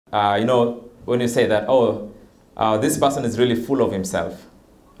when you say that, oh, this person is really full of himself,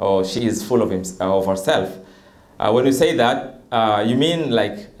 or she is full of herself. When you say that, you mean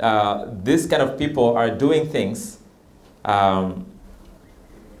like this kind of people are doing things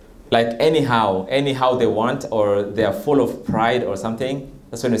like anyhow they want, or they are full of pride or something.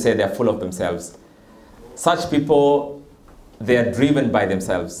 That's when you say they are full of themselves. Such people, they are driven by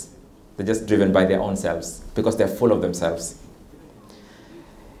themselves. They're just driven by their own selves because they're full of themselves.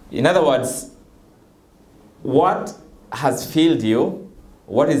 In other words, what has filled you,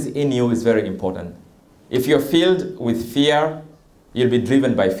 what is in you is very important. If you're filled with fear, you'll be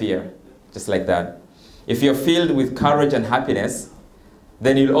driven by fear, just like that. If you're filled with courage and happiness,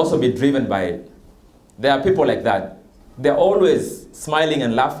 then you'll also be driven by it. There are people like that. They're always smiling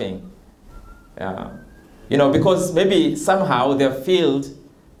and laughing. Because maybe somehow they're filled,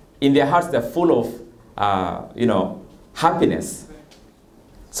 in their hearts they're full of, happiness.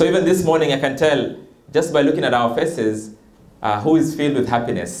 So even this morning I can tell, just by looking at our faces, who is filled with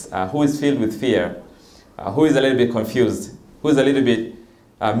happiness, who is filled with fear, who is a little bit confused, who is a little bit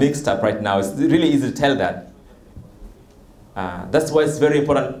mixed up right now. It's really easy to tell that. That's why it's very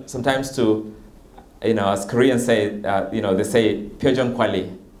important sometimes to, as Koreans say, they say, "Pyeong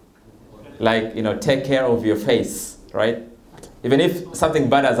kwali," like, take care of your face, right? Even if something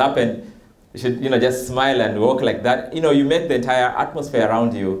bad has happened, you should, just smile and walk like that. You make the entire atmosphere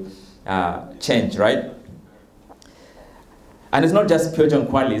around you change, right? And it's not just pyeong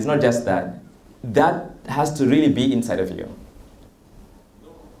kwali, it's not just that. That has to really be inside of you.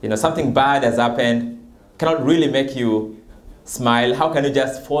 Something bad has happened, cannot really make you smile. How can you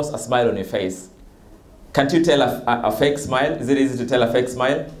just force a smile on your face? Can't you tell a fake smile? Is it easy to tell a fake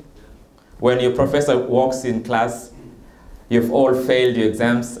smile? When your professor walks in class, you've all failed your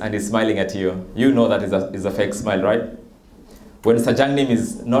exams and he's smiling at you. You know that is a fake smile, right? When Sajangnim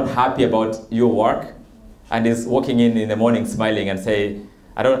is not happy about your work and is walking in the morning smiling and say,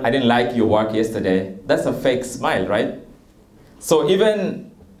 I didn't like your work yesterday, that's a fake smile, right? So even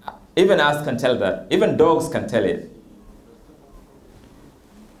us can tell that. Even dogs can tell it.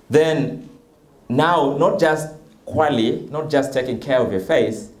 Then now, not just quali, not just taking care of your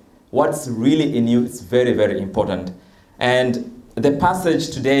face, what's really in you is very, very important. And the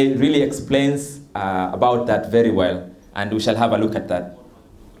passage today really explains about that very well, and we shall have a look at that.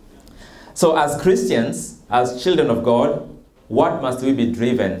 So as Christians, as children of God, what must we be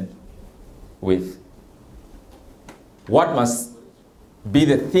driven with? What must be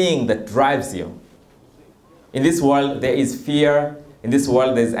the thing that drives you? In this world, there is fear. In this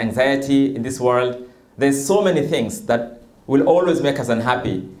world, there's anxiety. In this world, there's so many things that will always make us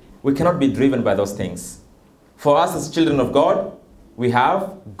unhappy. We cannot be driven by those things. For us as children of God, we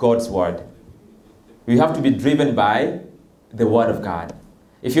have God's word. We have to be driven by the word of God.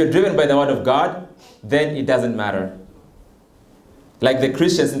 If you're driven by the word of God, then it doesn't matter. Like the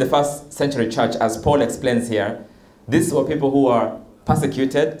Christians in the first century church, as Paul explains here, these were people who were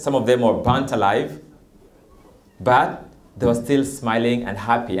persecuted. Some of them were burnt alive. But they were still smiling and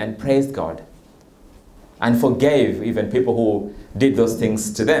happy and praised God. And forgave even people who did those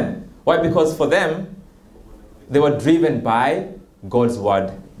things to them. Why? Because for them, they were driven by God's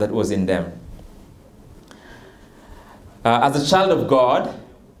word that was in them. As a child of God,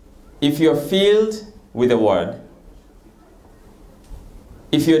 if you're filled with the word,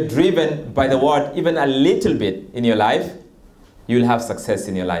 if you're driven by the word even a little bit in your life, you'll have success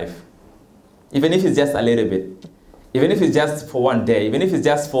in your life. Even if it's just a little bit. Even if it's just for one day. Even if it's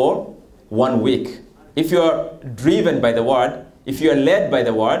just for 1 week. If you're driven by the word, if you're led by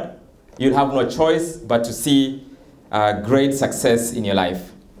the word, you'll have no choice but to see great success in your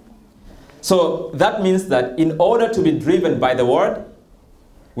life. So that means that in order to be driven by the word,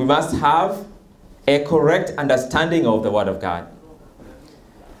 we must have a correct understanding of the word of God.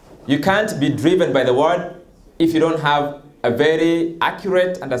 You can't be driven by the word if you don't have a very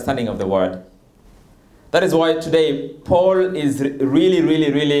accurate understanding of the word. That is why today Paul is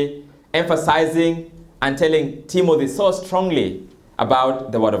really emphasizing and telling Timothy so strongly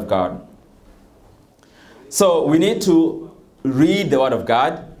about the word of God. So we need to read the word of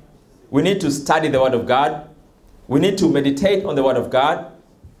God. We need to study the word of God. We need to meditate on the word of God.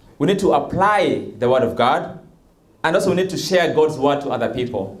 We need to apply the word of God. And also we need to share God's word to other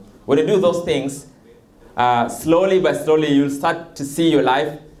people. When you do those things, slowly by slowly, you'll start to see your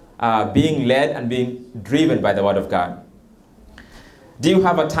life being led and being driven by the word of God. Do you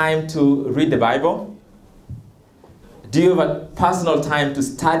have a time to read the Bible? Do you have a personal time to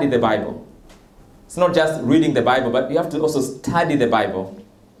study the Bible? It's not just reading the Bible, but you have to also study the Bible.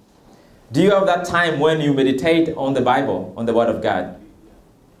 Do you have that time when you meditate on the Bible, on the word of God?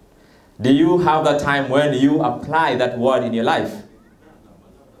 Do you have that time when you apply that word in your life?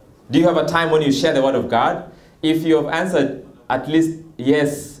 Do you have a time when you share the word of God? If you have answered at least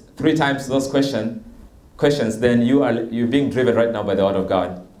yes 3 times those questions, then you're being driven right now by the word of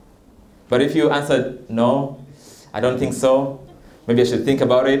God. But if you answered no, I don't think so, maybe I should think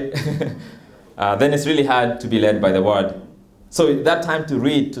about it, then it's really hard to be led by the word. So that time to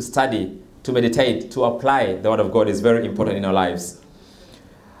read, to study, to meditate, to apply the word of God is very important in our lives.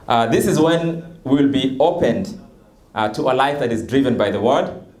 This is when we will be opened to a life that is driven by the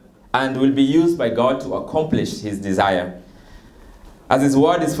word and will be used by God to accomplish his desire. As his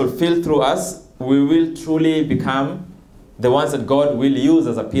word is fulfilled through us, we will truly become the ones that God will use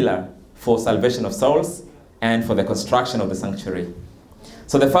as a pillar for salvation of souls and for the construction of the sanctuary.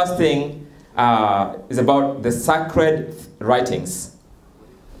 So the first thing is about the sacred writings.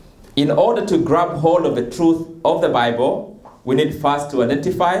 In order to grab hold of the truth of the Bible, we need first to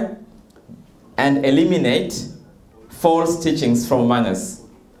identify and eliminate false teachings from among us.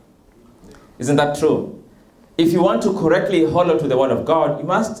 Isn't that true? If you want to correctly hold on to the word of God, you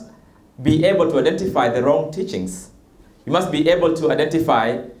must be able to identify the wrong teachings. You must be able to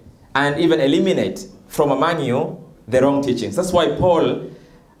identify and even eliminate from among you the wrong teachings. That's why Paul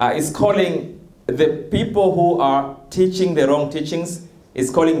is calling the people who are teaching the wrong teachings, is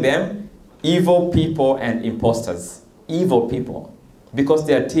calling them evil people and imposters. Evil people, because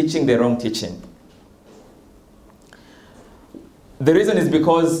they are teaching the wrong teaching. The reason is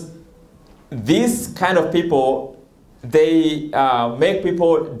because these kind of people, they make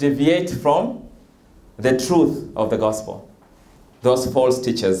people deviate from the truth of the gospel. Those false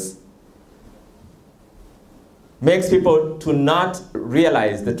teachers makes people to not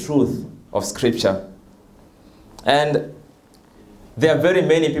realize the truth of Scripture. And there are very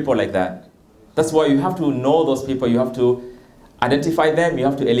many people like that. That's why you have to know those people, you have to identify them, you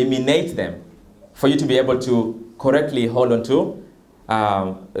have to eliminate them for you to be able to correctly hold on to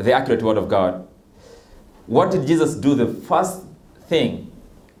the accurate word of God. What did Jesus do the first thing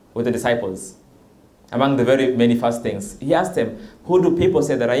with the disciples? Among the very many first things, he asked them, who do people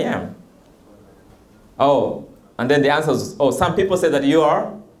say that I am? Oh, and then the answer was, oh, some people say that you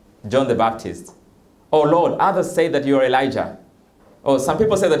are John the Baptist. Oh Lord, others say that you are Elijah. Oh, some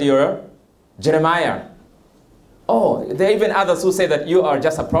people say that you are Jeremiah. Oh, there are even others who say that you are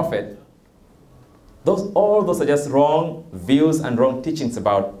just a prophet. All those are just wrong views and wrong teachings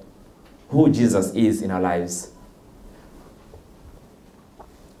about who Jesus is in our lives.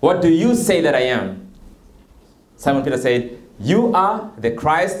 What do you say that I am? Simon Peter said, you are the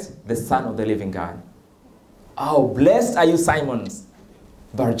Christ, the Son of the living God. Oh, blessed are you, Simon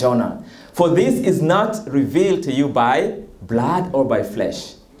Bar-Jonah, for this is not revealed to you by blood or by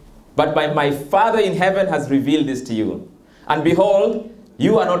flesh, but by my Father in heaven has revealed this to you. And behold,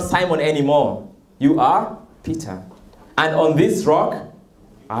 you are not Simon anymore. You are Peter. And on this rock,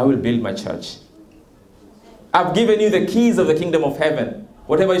 I will build my church. I've given you the keys of the kingdom of heaven.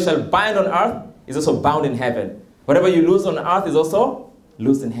 Whatever you shall bind on earth is also bound in heaven. Whatever you loose on earth is also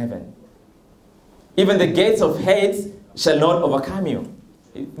loosed in heaven. Even the gates of hate shall not overcome you.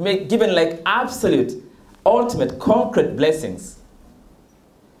 Given like absolute, ultimate, concrete blessings.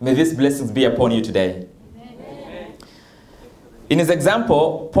 May these blessings be upon you today. Amen. In his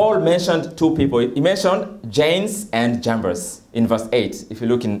example, Paul mentioned 2 people. He mentioned Jannes and Jambres in verse 8. If you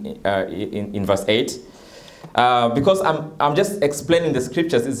look in verse 8. Because I'm just explaining the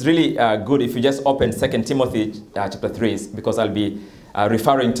scriptures, it's really good if you just open 2 Timothy chapter 3, because I'll be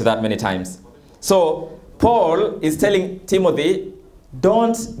referring to that many times. So Paul is telling Timothy,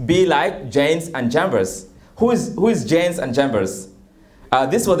 don't be like Jannes and Jambres. Who is Jannes and Jambres?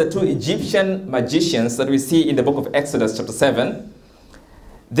 These were the 2 Egyptian magicians that we see in the book of Exodus chapter 7.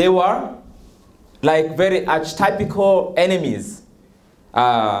 They were like very archetypical enemies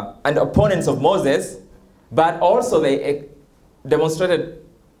and opponents of Moses, but also they demonstrated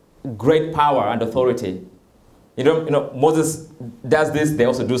great power and authority. You know, Moses does this, they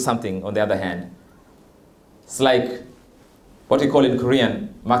also do something on the other hand. It's like what we call in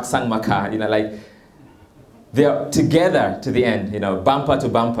Korean, maksang maka, like they are together to the end, bumper to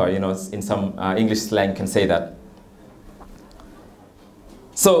bumper, in some English slang can say that.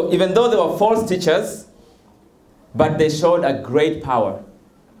 So even though they were false teachers, but they showed a great power.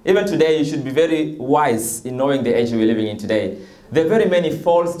 Even today, you should be very wise in knowing the age we're living in today. There are very many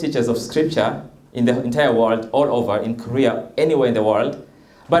false teachers of scripture in the entire world, all over, in Korea, anywhere in the world.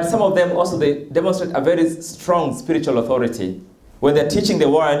 But some of them also, they demonstrate a very strong spiritual authority. When they're teaching the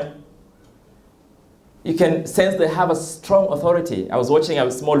word, you can sense they have a strong authority. I was watching a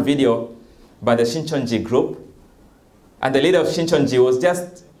small video by the Shincheonji group, and the leader of Shincheonji was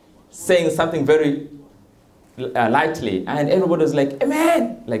just saying something very lightly, and everybody was like,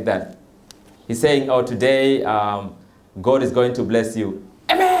 amen, like that. He's saying, oh, today God is going to bless you.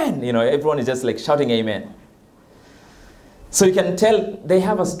 Amen! You know, everyone is just like shouting amen. So you can tell they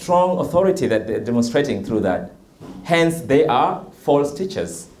have a strong authority that they're demonstrating through that. Hence, they are false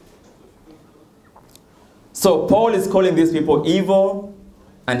teachers. So Paul is calling these people evil,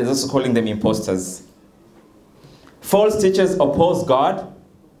 and is also calling them imposters. False teachers oppose God,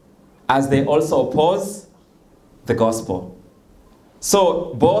 as they also oppose the gospel.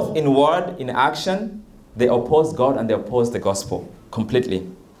 So both in word, in action, they oppose God and they oppose the gospel completely.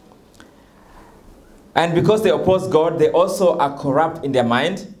 And because they oppose God, they also are corrupt in their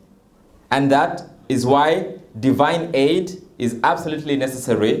mind, and that is why divine aid is absolutely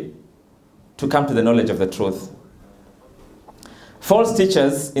necessary to come to the knowledge of the truth. False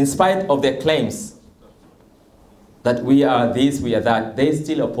teachers, in spite of their claims that we are this, we are that, they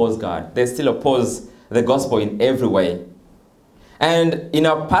still oppose God. They still oppose the gospel in every way. And in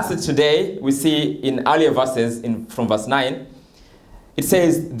our passage today, we see in earlier verses, from verse 9, it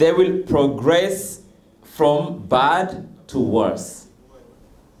says, they will progress from bad to worse.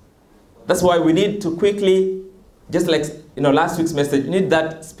 That's why we need to quickly, just like last week's message, you need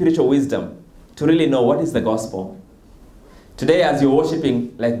that spiritual wisdom to really know what is the gospel. Today, as you're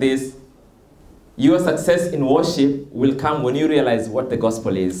worshiping like this, your success in worship will come when you realize what the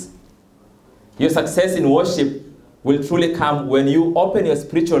gospel is. Your success in worship will truly come when you open your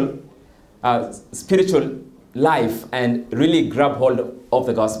spiritual life and really grab hold of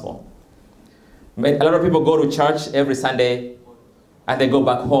the gospel. A lot of people go to church every Sunday and they go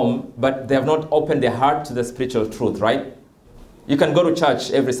back home, but they have not opened their heart to the spiritual truth, right? You can go to church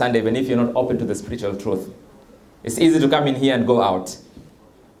every Sunday even if you're not open to the spiritual truth. It's easy to come in here and go out.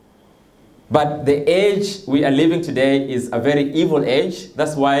 But the age we are living today is a very evil age.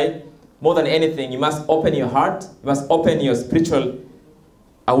 That's why, more than anything, you must open your heart, you must open your spiritual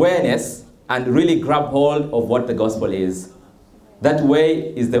awareness and really grab hold of what the gospel is. That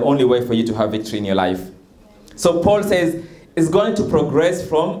way is the only way for you to have victory in your life. So Paul says, it's going to progress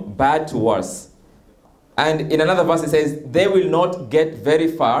from bad to worse. And in another verse it says, they will not get very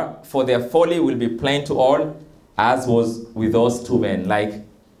far, for their folly will be plain to all, as was with those two men, like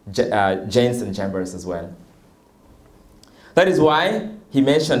Jannes and Jambres as well. That is why he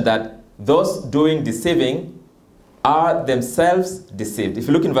mentioned that those doing deceiving are themselves deceived. If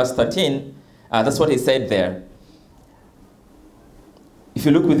you look in verse 13, that's what he said there. If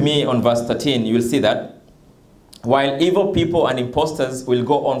you look with me on verse 13, you will see that while evil people and impostors will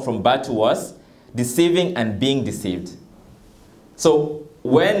go on from bad to worse, deceiving and being deceived. So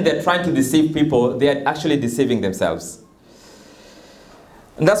when they're trying to deceive people, they are actually deceiving themselves.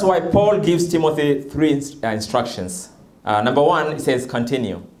 And that's why Paul gives Timothy three instructions. Number one, he says,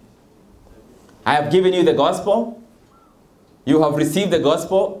 continue. I have given you the gospel. You have received the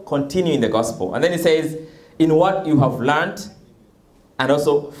gospel. Continue in the gospel. And then he says, in what you have learned, and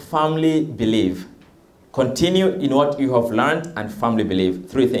also firmly believe. Continue in what you have learned and firmly believe.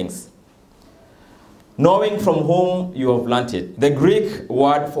 Three things. Knowing from whom you have learned it. The Greek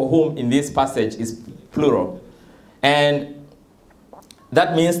word for whom in this passage is plural. And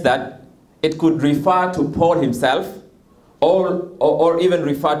that means that it could refer to Paul himself, or even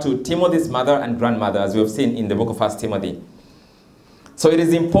refer to Timothy's mother and grandmother, as we have seen in the book of 1 Timothy. So it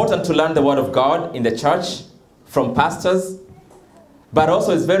is important to learn the word of God in the church from pastors, but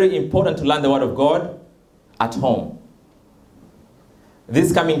also it's very important to learn the word of God at home.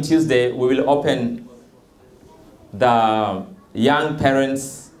 This coming Tuesday, we will open the young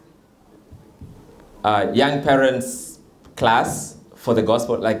parents class for the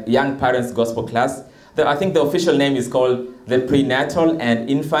gospel, like young parents gospel class. I think the official name is called the prenatal and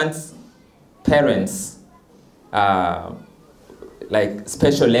infants parents, like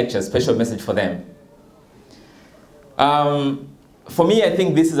special lecture, special message for them. For me, I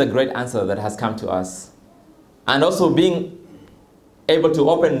think this is a great answer that has come to us. And also being able to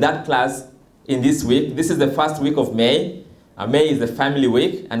open that class in this week. This is the first week of May. May is the family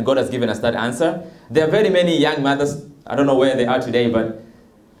week, and God has given us that answer. There are very many young mothers, I don't know where they are today, but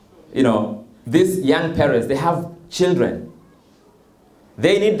these young parents, they have children.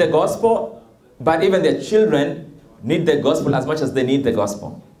 They need the gospel, but even their children need the gospel as much as they need the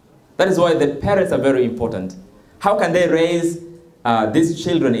gospel. That is why the parents are very important. How can they raise these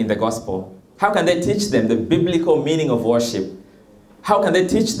children in the gospel? How can they teach them the biblical meaning of worship? How can they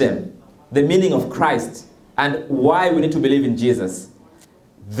teach them the meaning of Christ and why we need to believe in Jesus?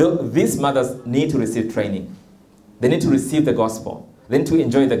 These mothers need to receive training. They need to receive the gospel. They need to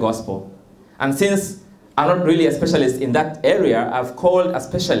enjoy the gospel. And since I'm not really a specialist in that area. I've called a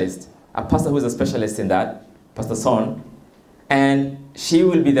specialist, a pastor who is a specialist in that, Pastor Son, and she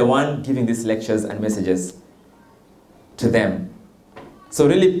will be the one giving these lectures and messages to them. So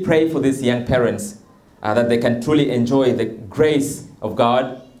really pray for these young parents that they can truly enjoy the grace of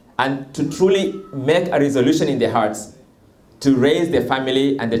God and to truly make a resolution in their hearts to raise their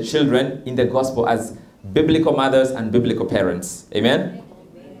family and their children in the gospel as biblical mothers and biblical parents. Amen?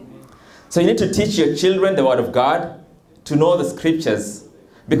 So you need to teach your children the word of God, to know the scriptures,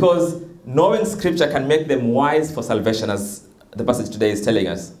 because knowing scripture can make them wise for salvation, as the passage today is telling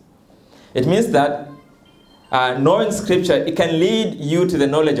us. It means that knowing scripture, it can lead you to the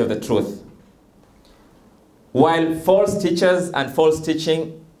knowledge of the truth. While false teachers and false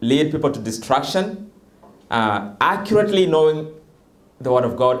teaching lead people to destruction, accurately knowing the word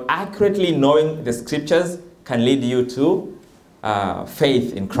of God, accurately knowing the scriptures can lead you to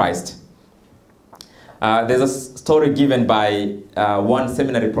faith in Christ. There's a story given by one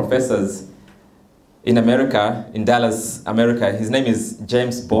seminary professor in America, in Dallas, America. His name is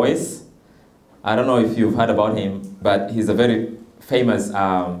James Boyce. I don't know if you've heard about him, but he's a very famous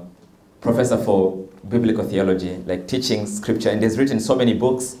professor for biblical theology, like teaching scripture, and he's written so many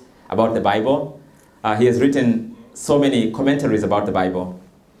books about the Bible. He has written so many commentaries about the Bible.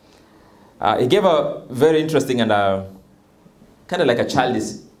 He gave a very interesting and kind of like a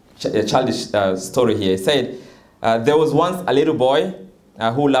childish story here. He said, there was once a little boy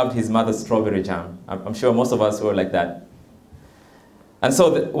who loved his mother's strawberry jam. I'm sure most of us were like that. And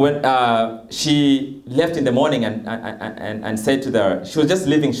so when she left in the morning and said to she was just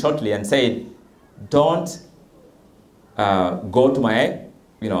leaving shortly and said, don't go to my,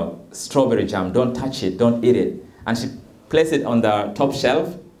 strawberry jam. Don't touch it. Don't eat it. And she placed it on the top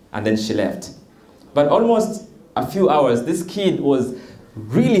shelf and then she left. But almost a few hours, this kid was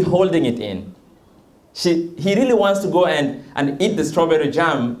really holding it in. He really wants to go and eat the strawberry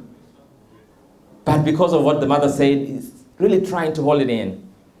jam, but because of what the mother said, he's really trying to hold it in.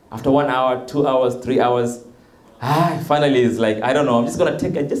 After 1 hour, 2 hours, 3 hours, finally he's like, I don't know, I'm just going to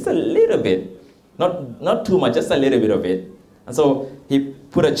take just a little bit. Not too much, just a little bit of it. And so he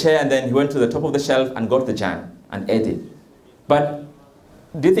put a chair and then he went to the top of the shelf and got the jam and ate it. But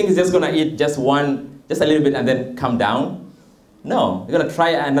do you think he's just going to eat just a little bit and then come down? No, you're going to try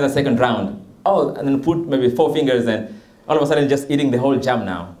another second round. Oh, and then put maybe 4 fingers and all of a sudden just eating the whole jam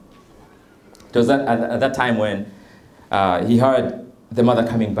now. It was at that time when he heard the mother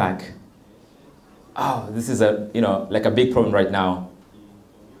coming back. Oh, this is like a big problem right now.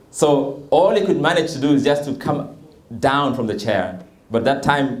 So all he could manage to do is just to come down from the chair. But that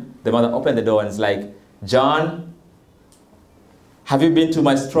time the mother opened the door and is like, John, have you been to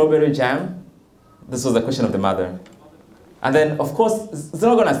my strawberry jam? This was the question of the mother. And then, of course, he's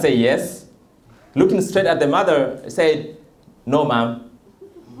not going to say yes. Looking straight at the mother, said, no, ma'am.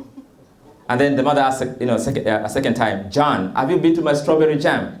 And then the mother asked, a second time, John, have you been to my strawberry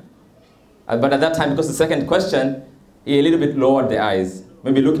jam? But at that time, because the second question, he a little bit lowered the eyes,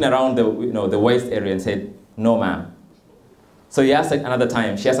 maybe looking around the waist area and said, no, ma'am. So he asked another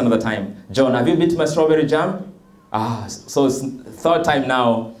time. She asked another time, John, have you been to my strawberry jam? So it's third time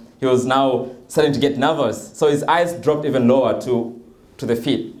now. He was now starting to get nervous. So his eyes dropped even lower to the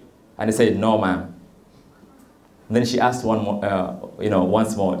feet. And he said, no, ma'am. Then she asked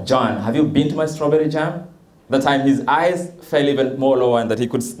once more, John, have you been to my strawberry jam? That time his eyes fell even more lower and that he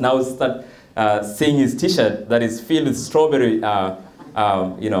could now start seeing his t-shirt that is filled with strawberry,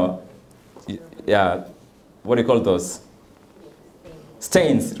 what do you call those?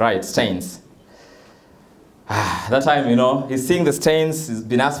 Stains, right, stains. That time, he's seeing the stains, he's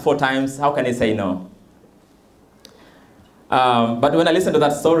been asked 4 times, how can he say no? But when I listen to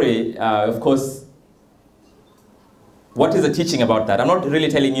that story, of course, what is the teaching about that? I'm not really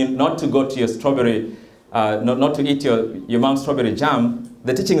telling you not to go to your strawberry, not to eat your mom's strawberry jam.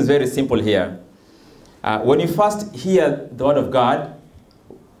 The teaching is very simple here. When you first hear the word of God,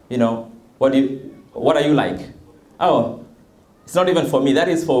 what are you like? Oh, it's not even for me. That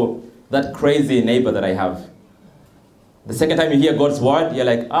is for that crazy neighbor that I have. The second time you hear God's word, you're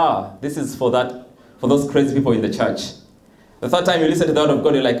like, this is for those crazy people in the church. The third time you listen to the word of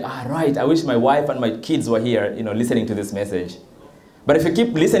God, you're like, right, I wish my wife and my kids were here, listening to this message. But if you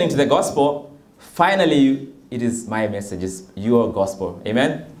keep listening to the gospel, finally, it is my message, it's your gospel.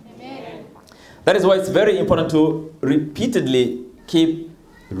 Amen? Amen. That is why it's very important to repeatedly keep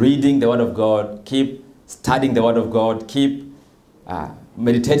reading the word of God, keep studying the word of God, keep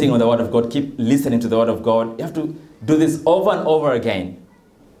meditating on the word of God, keep listening to the word of God. You have to do this over and over again.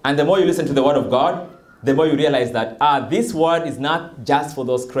 And the more you listen to the word of God, the more you realize that this word is not just for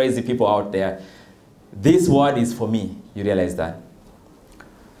those crazy people out there. this word is for me. You realize that.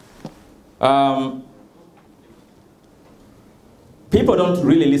 People don't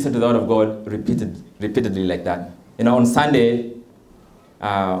really listen to the word of God repeatedly like that. You know, on Sunday,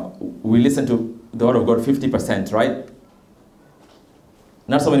 we listen to the word of God 50%, right?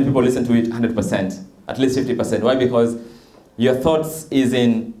 Not so many people listen to it 100%, at least 50%. Why? Because your thoughts is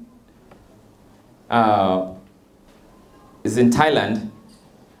in Thailand,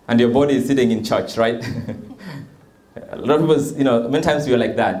 and your body is sitting in church, right? A lot of people, you know, many times we are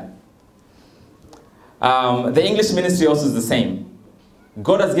like that. The English ministry also is the same.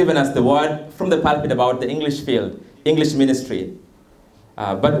 God has given us the word from the pulpit about the English field, English ministry.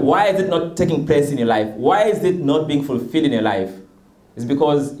 But why is it not taking place in your life? Why is it not being fulfilled in your life? It's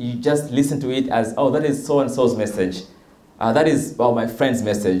because you just listen to it as, oh, that is so-and-so's message. That is, oh, my friend's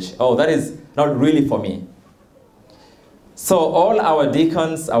message. Oh, that is not really for me. So all our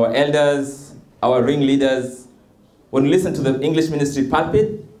deacons, our elders, our ringleaders, when you listen to the English ministry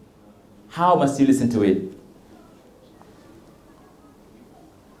pulpit, how must you listen to it?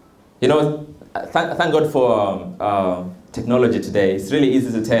 You know, thank God for technology today. It's really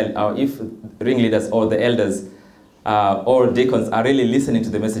easy to tell if ringleaders or the elders or deacons are really listening to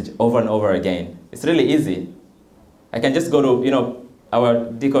the message over and over again. It's really easy. I can just go to, you know, our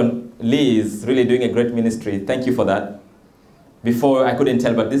deacon Lee is really doing a great ministry. Thank you for that. Before I couldn't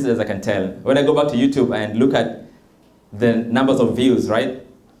tell, but this is as I can tell. When I go back to YouTube and look at the numbers of views, right?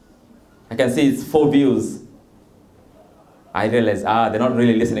 I can see it's 4 views. I realize, they're not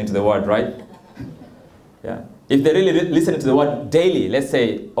really listening to the word, right? Yeah. If they're really listening to the word daily, let's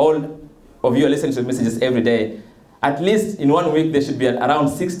say all of you are listening to the messages every day, at least in 1 week there should be around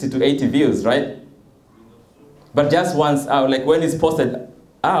 60 to 80 views, right? But just once, like when it's posted,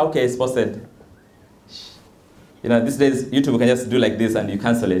 okay, it's posted. You know, these days YouTube can just do like this and you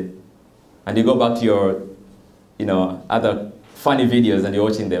cancel it. And you go back to your, you know, other funny videos and you're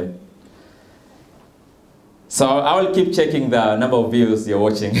watching them. So I will keep checking the number of views you're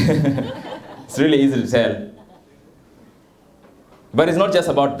watching. It's really easy to tell. But it's not just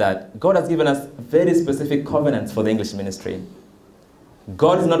about that. God has given us very specific covenants for the English ministry.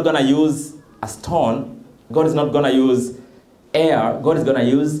 God is not going to use a stone. God is not going to use air. God is going to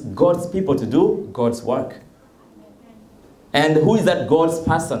use God's people to do God's work. And who is that God's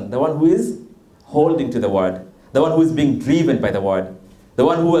person? The one who is holding to the word. The one who is being driven by the word. The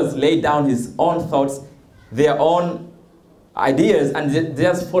one who has laid down his own thoughts, their own ideas, and they're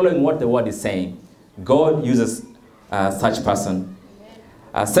just following what the word is saying. God uses such person.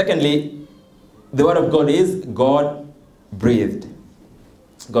 Secondly, the word of God is God-breathed.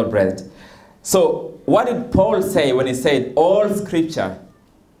 God-breathed. So what did Paul say when he said all scripture?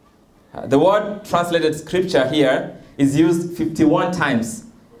 The word translated scripture here is used 51 times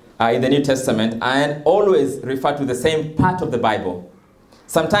in the New Testament and always refer to the same part of the Bible.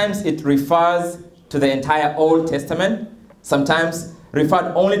 Sometimes it refers to the entire Old Testament, sometimes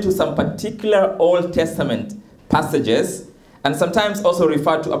referred only to some particular Old Testament passages, and sometimes also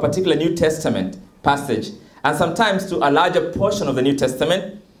referred to a particular New Testament passage, and sometimes to a larger portion of the New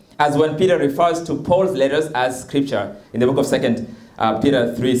Testament, as when Peter refers to Paul's letters as scripture in the book of 2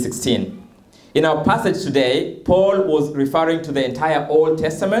 Peter 3:16. In our passage today, Paul was referring to the entire Old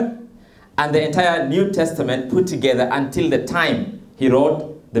Testament and the entire New Testament put together until the time he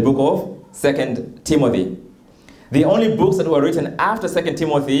wrote the book of 2 Timothy. The only books that were written after 2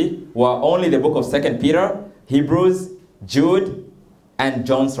 Timothy were only the book of 2 Peter, Hebrews, Jude, and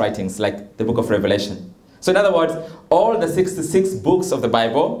John's writings, like the book of Revelation. So in other words, all the 66 books of the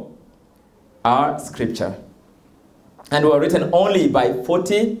Bible are scripture. And were written only by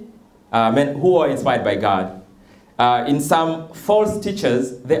 40 men who were inspired by God. In some false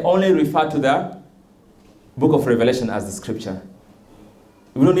teachers, they only refer to the book of Revelation as the scripture.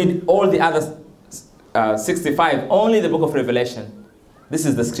 We don't need all the other 65, only the book of Revelation. This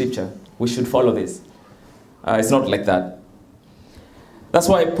is the scripture. We should follow this. It's not like that. That's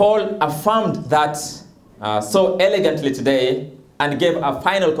why Paul affirmed that so elegantly today and gave a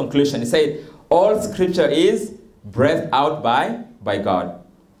final conclusion. He said, all scripture is breathed out by God.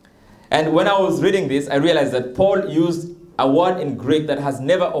 And when I was reading this, I realized that Paul used a word in Greek that has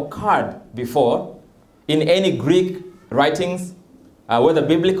never occurred before in any Greek writings, whether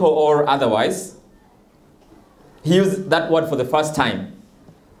biblical or otherwise. He used that word for the first time.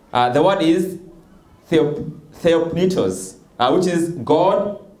 The word is theopneustos, which is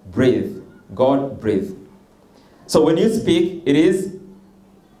God breathe. God breathe. So when you speak, it is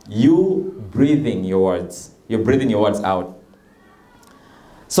you breathing your words. You're breathing your words out.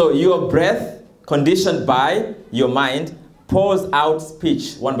 So your breath, conditioned by your mind, pours out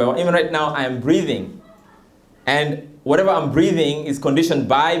speech one by one. Even right now, I am breathing And whatever I'm breathing is conditioned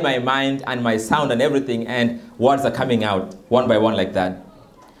by my mind and my sound and everything, and words are coming out one by one like that.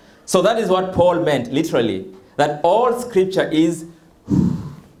 So that is what Paul meant, literally, that all scripture is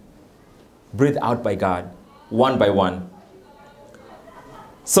breathed out by God, one by one.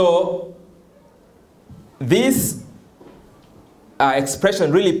 So this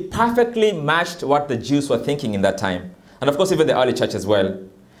expression really perfectly matched what the Jews were thinking in that time. And of course, even the early church as well.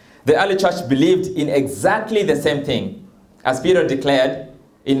 The early church believed in exactly the same thing. As Peter declared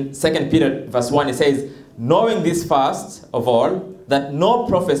in 2 Peter verse 1, it says, knowing this first of all, that no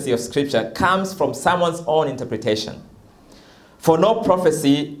prophecy of Scripture comes from someone's own interpretation. For no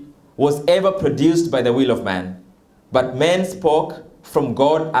prophecy was ever produced by the will of man, but men spoke from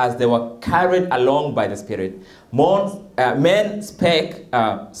God as they were carried along by the Spirit. Men spake,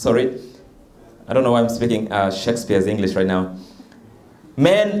 sorry, I don't know why I'm speaking Shakespeare's English right now.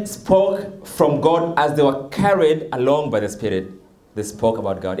 Men spoke from God as they were carried along by the Spirit. They spoke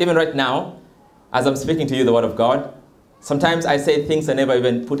about God. Even right now, as I'm speaking to you the word of God, sometimes I say things I never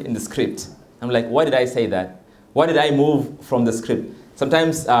even put in the script. I'm like, why did I say that? Why did I move from the script?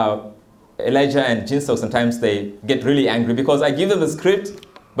 Sometimes Elijah and Jinso, sometimes they get really angry because I give them the script,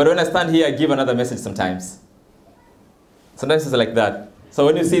 but when I stand here, I give another message sometimes. Sometimes it's like that. So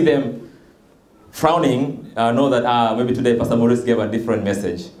when you see them frowning, know that maybe today Pastor Maurice gave a different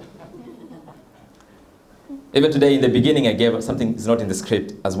message. Even today, in the beginning, I gave something that's not in the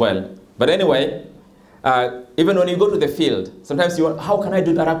script as well. But anyway, even when you go to the field, sometimes you want, how can I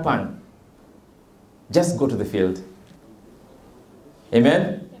do Tarapan? Just go to the field.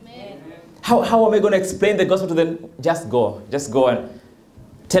 Amen? Amen. How am I going to explain the gospel to them? Just go. Just go and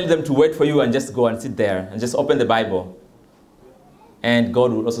tell them to wait for you and just go and sit there and just open the Bible. And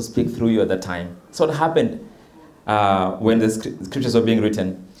God will also speak through you at that time. So it happened when the scriptures were being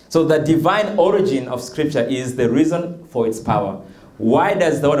written. So the divine origin of scripture is the reason for its power. Why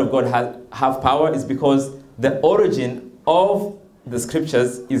does the word of God have power? It's because the origin of the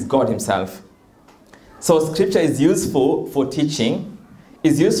scriptures is God himself. So scripture is useful for teaching,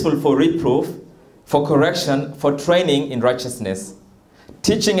 is useful for reproof, for correction, for training in righteousness.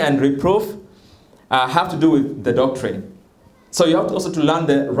 Teaching and reproof have to do with the doctrine. So you have to also to learn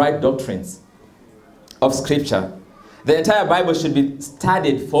the right doctrines of Scripture. The entire Bible should be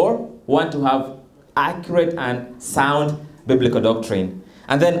studied for one to have accurate and sound biblical doctrine.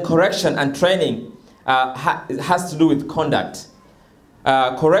 And then correction and training has to do with conduct.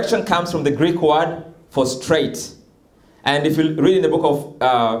 Correction comes from the Greek word for straight. And if you read in the book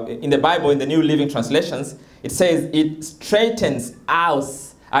of, in the Bible, in the New Living Translations, it says it straightens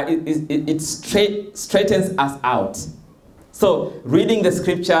us, it straightens us out. So, reading the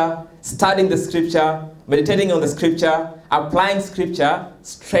scripture, studying the scripture, meditating on the scripture, applying scripture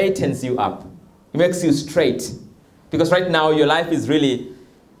straightens you up. It makes you straight. Because right now your life is really...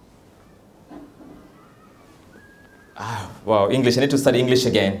 wow, English, I need to study English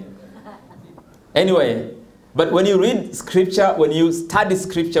again. Anyway, but when you read scripture, when you study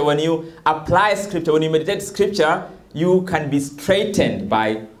scripture, when you apply scripture, when you meditate scripture, you can be straightened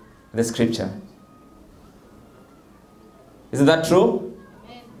by the scripture. Isn't that true?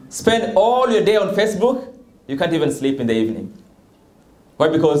 Amen. Spend all your day on Facebook, you can't even sleep in the evening. Why?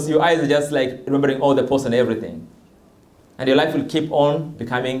 Because your eyes are just like remembering all the posts and everything. And your life will keep on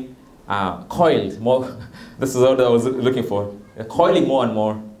becoming coiled more. This is what I was looking for. Coiling more and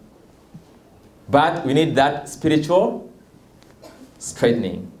more. But we need that spiritual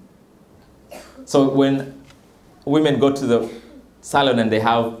straightening. So when women go to the salon and they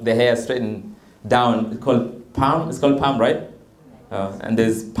have their hair straightened down, it's called palm. It's called palm, right? And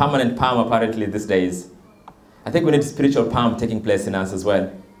there's permanent palm apparently these days. I think we need spiritual palm taking place in us as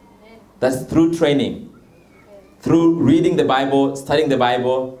well. That's through training, through reading the Bible, studying the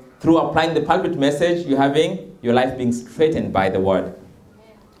Bible, through applying the pulpit message, you're having your life being straightened by the word.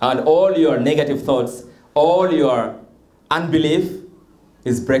 And all your negative thoughts, all your unbelief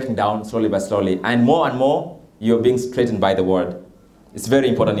is breaking down slowly by slowly. And more, you're being straightened by the word. It's very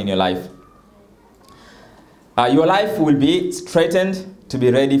important in your life. Your life will be straightened to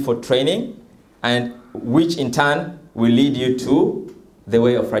be ready for training, and which in turn will lead you to the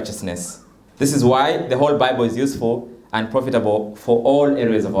way of righteousness. This is why the whole Bible is useful and profitable for all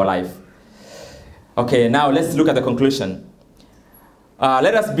areas of our life. Okay, now let's look at the conclusion.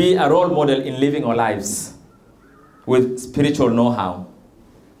 Let us be a role model in living our lives with spiritual know-how,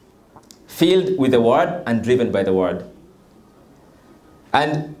 filled with the word and driven by the word.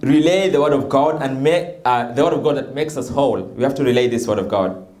 And relay the word of God and make the word of God that makes us whole. We have to relay this word of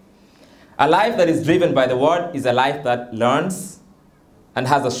God. A life that is driven by the word is a life that learns and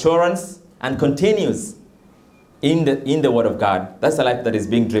has assurance and continues in the Word of God. That's a life that is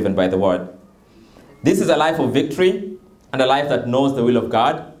being driven by the Word. This is a life of victory and a life that knows the will of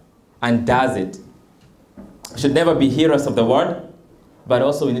God and does it. We should never be hearers of the Word, but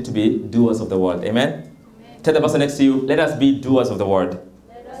also we need to be doers of the Word. Amen? Amen. Tell the person next to you, let us be doers of the Word.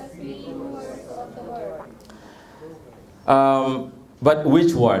 Let us be doers of the Word. But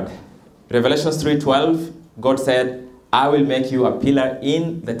which Word? Revelation 3:12, God said, I will make you a pillar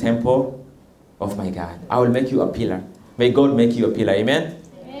in the temple of my God. I will make you a pillar. May God make you a pillar. Amen?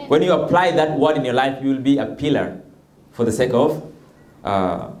 Amen. When you apply that word in your life, you will be a pillar for the sake of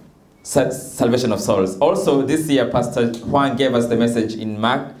salvation of souls. Also, this year, Pastor Juan gave us the message in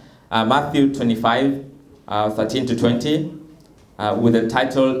Matthew 25, 13 to 20, with the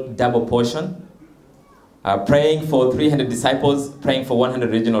title, Double Portion. Praying for 300 disciples, praying for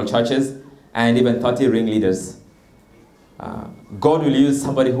 100 regional churches, and even 30 ringleaders. God will use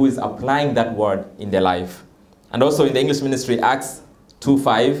somebody who is applying that word in their life. And also in the English ministry, Acts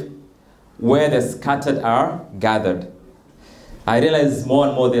 2:5, where the scattered are gathered. I realize more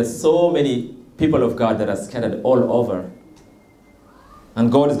and more there's so many people of God that are scattered all over.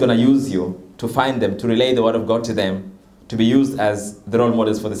 And God is going to use you to find them, to relay the word of God to them, to be used as the role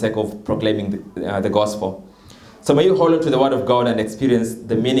models for the sake of proclaiming the gospel. So may you hold on to the word of God and experience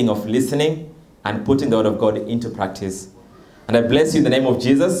the meaning of listening and putting the word of God into practice. And I bless you in the name of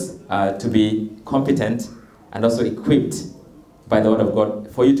Jesus to be competent and also equipped by the word of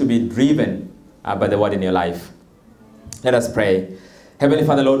God, for you to be driven by the word in your life. Let us pray. Heavenly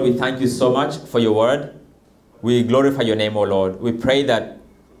Father, Lord, we thank you so much for your word. We glorify your name, O Lord. We pray that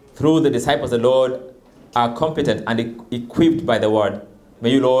through the disciples, the Lord are competent and equipped by the word.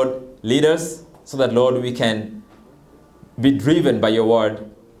 May you, Lord, lead us so that, Lord, we can be driven by your word,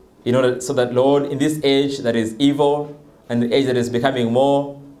 in order so that, Lord, in this age that is evil and the age that is becoming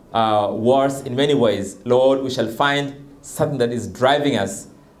more worse in many ways, Lord, we shall find something that is driving us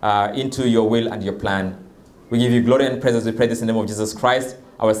into your will and your plan. We give you glory and praise as we pray this in the name of Jesus Christ,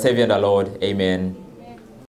 our Savior and our Lord. Amen.